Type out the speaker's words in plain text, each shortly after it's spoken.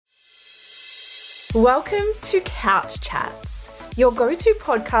Welcome to Couch Chats, your go-to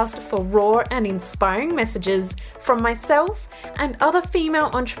podcast for raw and inspiring messages from myself and other female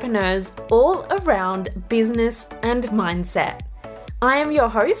entrepreneurs all around business and mindset. I am your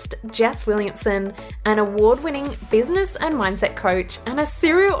host, Jess Williamson, an award-winning business and mindset coach and a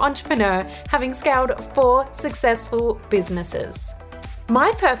serial entrepreneur having scaled 4 successful businesses.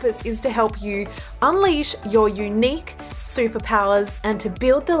 My purpose is to help you unleash your unique superpowers and to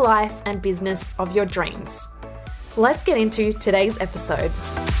build the life and business of your dreams. Let's get into today's episode.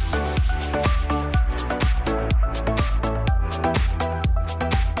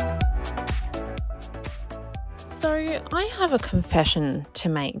 So I have a confession to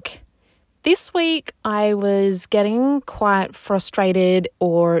make. This week I was getting quite frustrated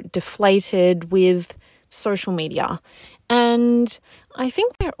or deflated with social media. And I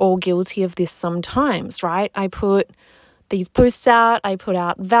think we're all guilty of this sometimes, right? I put these posts out, I put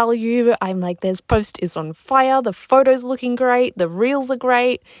out value. I'm like, this post is on fire. The photo's looking great. The reels are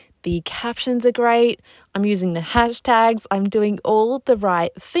great. The captions are great. I'm using the hashtags. I'm doing all the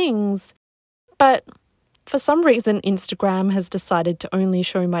right things. But for some reason, Instagram has decided to only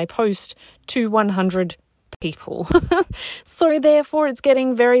show my post to 100 people. So therefore, it's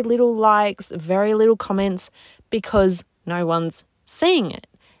getting very little likes, very little comments because no one's seeing it.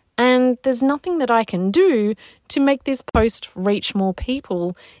 And there's nothing that I can do to make this post reach more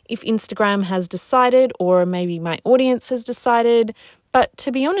people if Instagram has decided, or maybe my audience has decided. But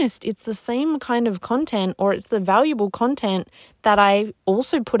to be honest, it's the same kind of content, or it's the valuable content that I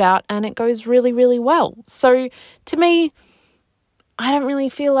also put out, and it goes really, really well. So to me, I don't really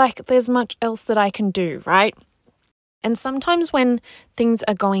feel like there's much else that I can do, right? And sometimes when things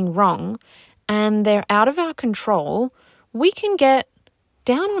are going wrong and they're out of our control, we can get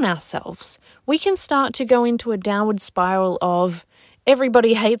down on ourselves. We can start to go into a downward spiral of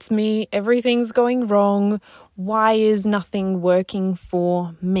everybody hates me, everything's going wrong, why is nothing working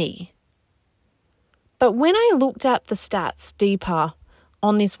for me? But when I looked at the stats deeper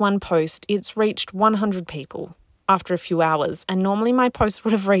on this one post, it's reached 100 people after a few hours, and normally my post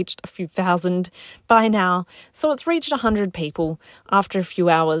would have reached a few thousand by now. So it's reached 100 people after a few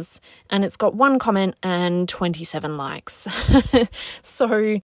hours, and it's got 1 comment and 27 likes.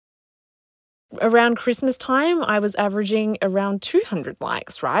 So around Christmas time, I was averaging around 200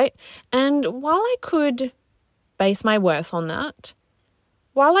 likes, right? And while I could base my worth on that,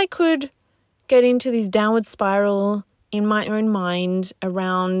 while I could get into this downward spiral in my own mind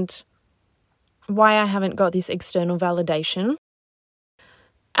around why I haven't got this external validation,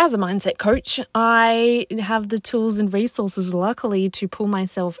 as a mindset coach, I have the tools and resources, luckily, to pull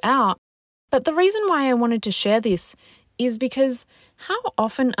myself out. But the reason why I wanted to share this is because how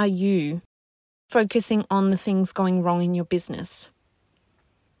often are you focusing on the things going wrong in your business?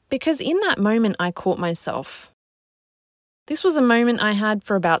 Because in that moment, I caught myself. This was a moment I had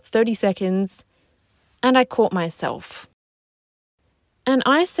for about 30 seconds, and I caught myself. And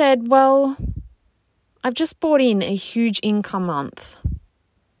I said, well, I've just brought in a huge income month.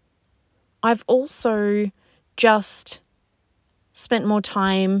 I've also just spent more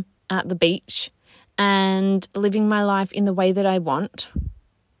time at the beach and living my life in the way that I want.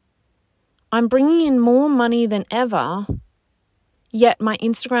 I'm bringing in more money than ever, yet my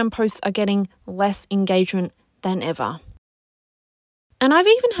Instagram posts are getting less engagement than ever. And I've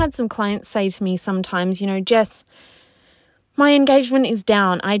even had some clients say to me sometimes, Jess, my engagement is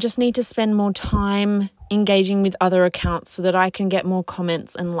down. I just need to spend more time engaging with other accounts so that I can get more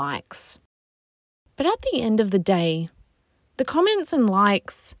comments and likes. But at the end of the day, the comments and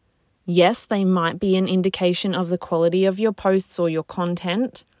likes, yes, they might be an indication of the quality of your posts or your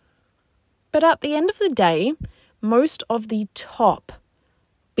content. But at the end of the day, most of the top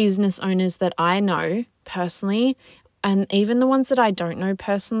business owners that I know personally, and even the ones that I don't know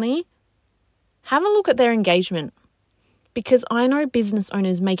personally, have a look at their engagement. Because I know business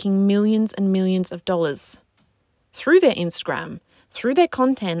owners making millions and millions of dollars through their Instagram, through their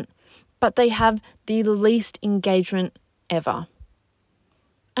content, but they have the least engagement ever.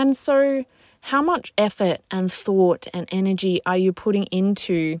 And so how much effort and thought and energy are you putting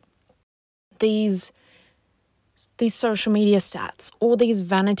into these social media stats or these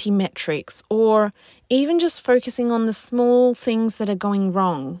vanity metrics, or even just focusing on the small things that are going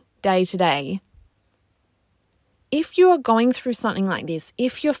wrong day to day? If you are going through something like this,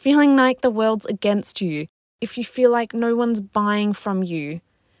 if you're feeling like the world's against you, if you feel like no one's buying from you,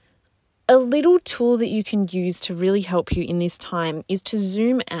 a little tool that you can use to really help you in this time is to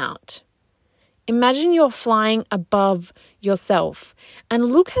zoom out. Imagine you're flying above yourself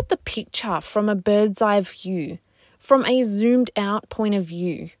and look at the picture from a bird's eye view, from a zoomed out point of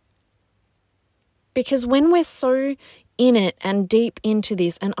view. Because when we're so in it and deep into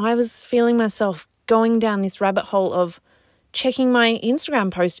this, and I was feeling myself going down this rabbit hole of checking my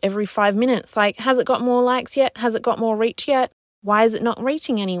Instagram post every 5 minutes, like, has it got more likes yet? Has it got more reach yet? Why is it not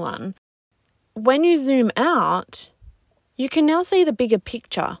reaching anyone? When you zoom out, you can now see the bigger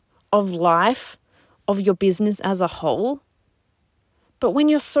picture of life, of your business as a whole. But when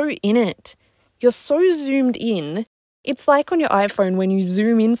you're so in it, you're so zoomed in, it's like on your iPhone when you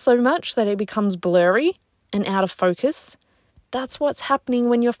zoom in so much that it becomes blurry and out of focus. That's what's happening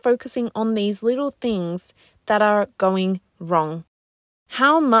when you're focusing on these little things that are going wrong.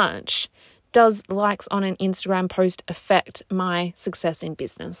 How much does likes on an Instagram post affect my success in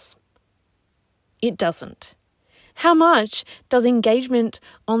business? It doesn't. How much does engagement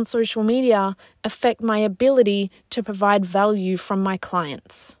on social media affect my ability to provide value from my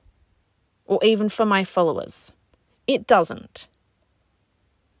clients or even for my followers? It doesn't.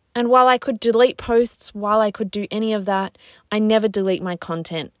 And while I could delete posts, while I could do any of that, I never delete my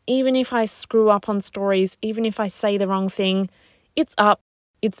content. Even if I screw up on stories, even if I say the wrong thing, it's up,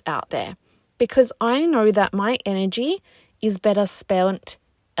 it's out there. Because I know that my energy is better spent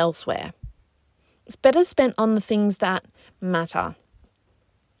elsewhere. It's better spent on the things that matter.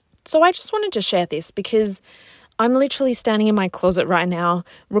 So I just wanted to share this because I'm literally standing in my closet right now,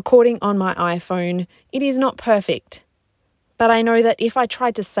 recording on my iPhone. It is not perfect. But I know that if I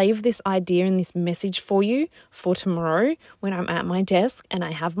tried to save this idea and this message for you for tomorrow when I'm at my desk and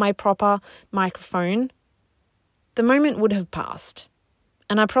I have my proper microphone, the moment would have passed.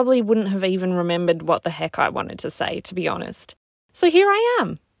 And I probably wouldn't have even remembered what the heck I wanted to say, to be honest. So here I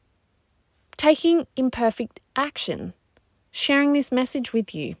am, taking imperfect action, sharing this message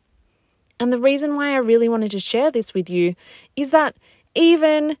with you. And the reason why I really wanted to share this with you is that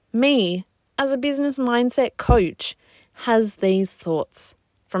even me, as a business mindset coach, has these thoughts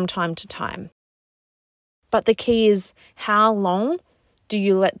from time to time. But the key is, how long do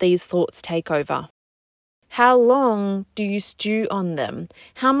you let these thoughts take over? How long do you stew on them?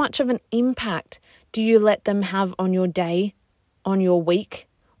 How much of an impact do you let them have on your day, on your week,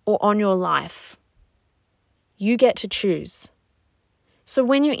 or on your life? You get to choose. So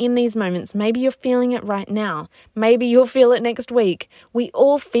when you're in these moments, maybe you're feeling it right now. Maybe you'll feel it next week. We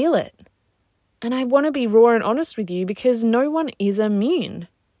all feel it. And I want to be raw and honest with you because no one is immune.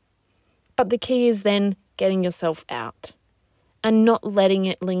 But the key is then getting yourself out and not letting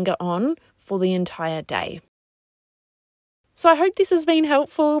it linger on for the entire day. So I hope this has been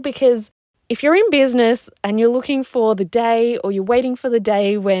helpful because if you're in business and you're looking for the day or you're waiting for the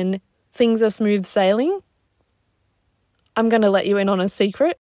day when things are smooth sailing, I'm going to let you in on a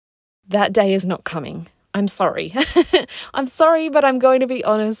secret. That day is not coming. I'm sorry. I'm sorry, but I'm going to be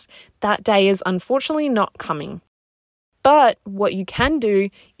honest. That day is unfortunately not coming. But what you can do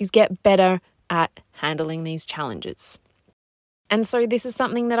is get better at handling these challenges. And so this is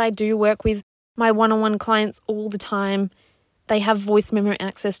something that I do work with my one-on-one clients all the time. They have voice memo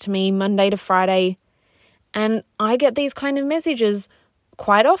access to me Monday to Friday. And I get these kind of messages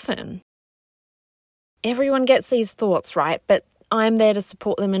quite often. Everyone gets these thoughts, right? But I'm there to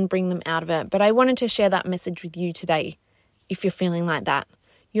support them and bring them out of it. But I wanted to share that message with you today if you're feeling like that.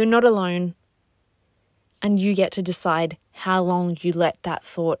 You're not alone. And you get to decide how long you let that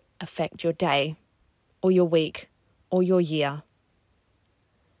thought affect your day or your week or your year.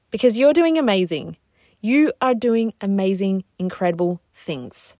 Because you're doing amazing. You are doing amazing, incredible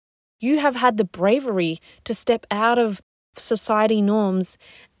things. You have had the bravery to step out of society norms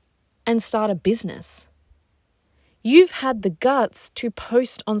and start a business. You've had the guts to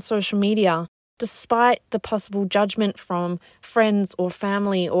post on social media despite the possible judgment from friends or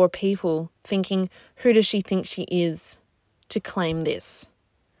family or people thinking, who does she think she is to claim this?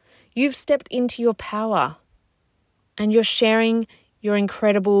 You've stepped into your power and you're sharing your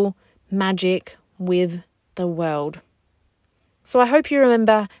incredible magic with the world. So I hope you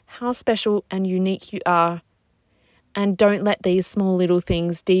remember how special and unique you are and don't let these small little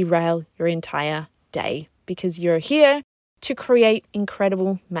things derail your entire day. Because you're here to create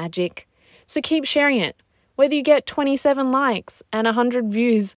incredible magic. So keep sharing it. Whether you get 27 likes and 100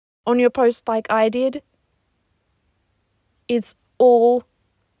 views on your post like I did, it's all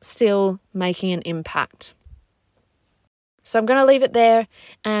still making an impact. So I'm going to leave it there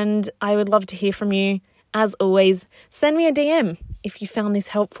and I would love to hear from you. As always, send me a DM if you found this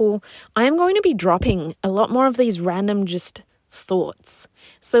helpful. I am going to be dropping a lot more of these random just thoughts.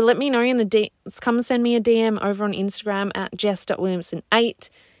 So let me know in the come send me a DM over on Instagram at jess.williamson8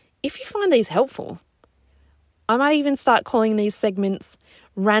 if you find these helpful. I might even start calling these segments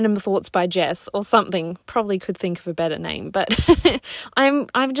Random Thoughts by Jess or something. Probably could think of a better name, but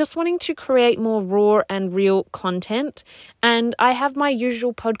I'm just wanting to create more raw and real content. And I have my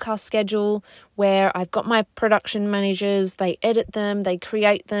usual podcast schedule where I've got my production managers, they edit them, they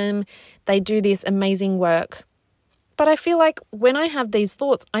create them, they do this amazing work. But I feel like when I have these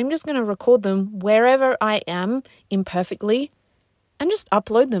thoughts, I'm just going to record them wherever I am imperfectly and just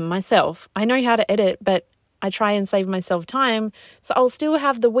upload them myself. I know how to edit, but I try and save myself time. So I'll still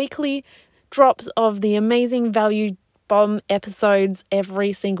have the weekly drops of the amazing value bomb episodes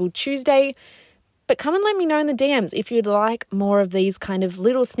every single Tuesday. But come and let me know in the DMs if you'd like more of these kind of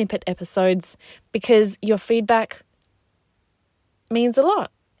little snippet episodes, because your feedback means a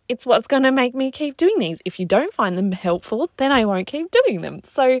lot. It's what's going to make me keep doing these. If you don't find them helpful, then I won't keep doing them.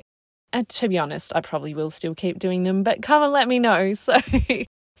 So, to be honest, I probably will still keep doing them, but come and let me know so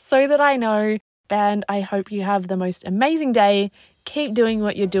that I know. And I hope you have the most amazing day. Keep doing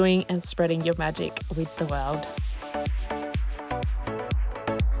what you're doing and spreading your magic with the world.